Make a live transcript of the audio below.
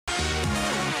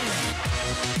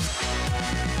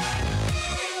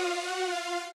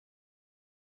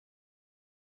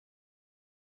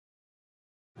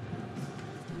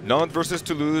Nantes versus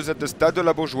Toulouse at the Stade de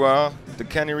la Beaujoire. The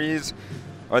Canaries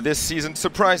are this season's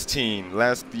surprise team.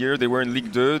 Last year they were in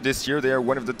Ligue 2. This year they are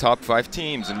one of the top 5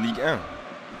 teams in Ligue 1.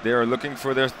 They are looking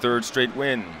for their 3rd straight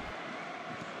win.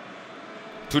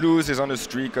 Toulouse is on a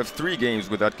streak of 3 games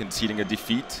without conceding a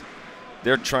defeat.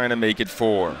 They're trying to make it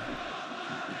 4.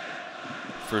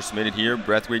 First minute here,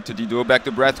 Brathwaite to DIDOT, back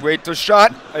to Brathwaite to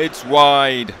shot. It's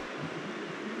wide.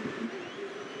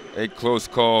 A close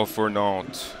call for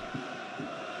Nantes.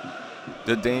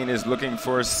 The Dane is looking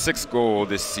for a 6th goal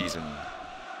this season.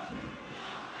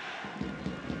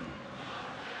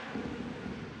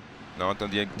 Nantes on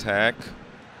the attack.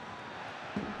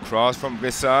 Cross from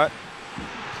BESSAT.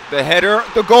 The header,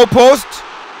 the goal post.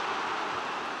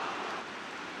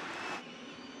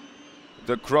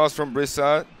 The cross from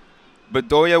BESSAT.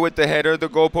 BEDOYA with the header, the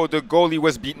goal post. The goalie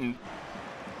was beaten.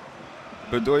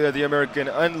 BEDOYA, the American,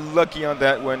 unlucky on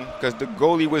that one because the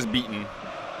goalie was beaten.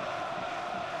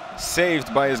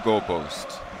 Saved by his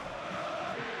goalpost.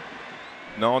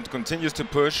 Nantes continues to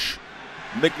push.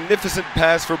 Magnificent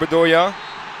pass for BEDOYA.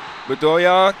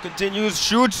 BEDOYA continues,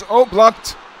 shoots. Oh,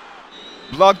 blocked.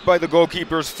 Blocked by the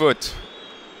goalkeeper's foot.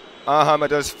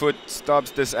 Ahamada's foot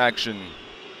stops this action.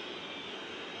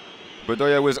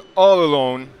 BEDOYA was all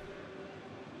alone,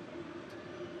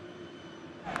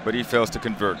 but he fails to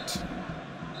convert.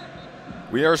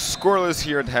 We are scoreless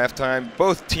here at halftime,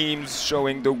 both teams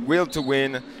showing the will to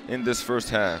win in this first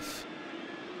half.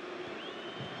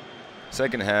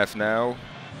 Second half now,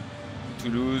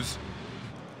 Toulouse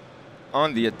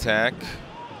on the attack.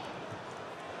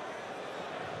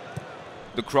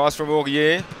 The cross from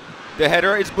Aurier, the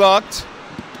header, it's blocked.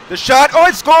 The shot, oh,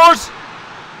 it scores!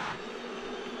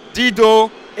 DIDOT,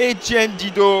 Etienne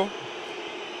DIDOT.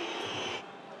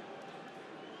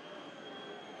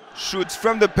 Shoots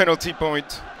from the penalty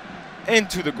point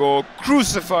into the goal,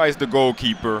 crucifies the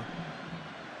goalkeeper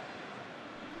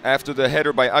after the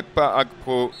header by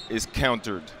AKPA-AKPRO is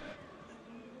countered.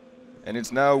 And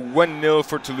it's now 1-0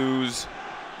 for Toulouse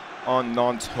on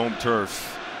Nantes' home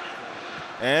turf.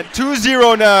 And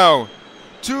 2-0 now.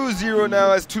 2-0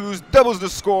 now as Toulouse doubles the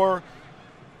score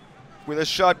with a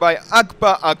shot by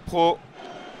AKPA-AKPRO,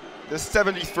 the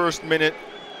 71st minute.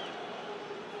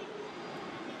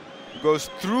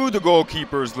 Goes through the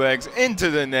goalkeeper's legs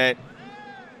into the net.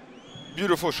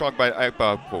 Beautiful shot by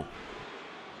AKPA-AKPRO.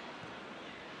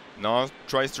 Nantes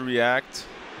tries to react.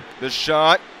 The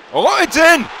shot. Oh, it's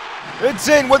in! It's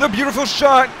in! What a beautiful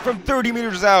shot from 30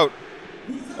 meters out.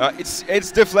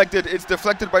 It's deflected. It's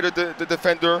deflected by the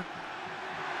defender.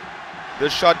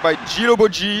 The shot by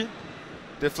DJILOBODJI.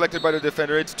 Deflected by the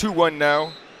defender. It's 2-1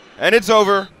 now. And it's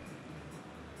over.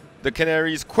 The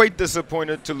Canaries quite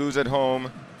disappointed to lose at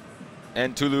home.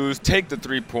 And Toulouse take the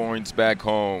 3 points back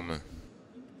home.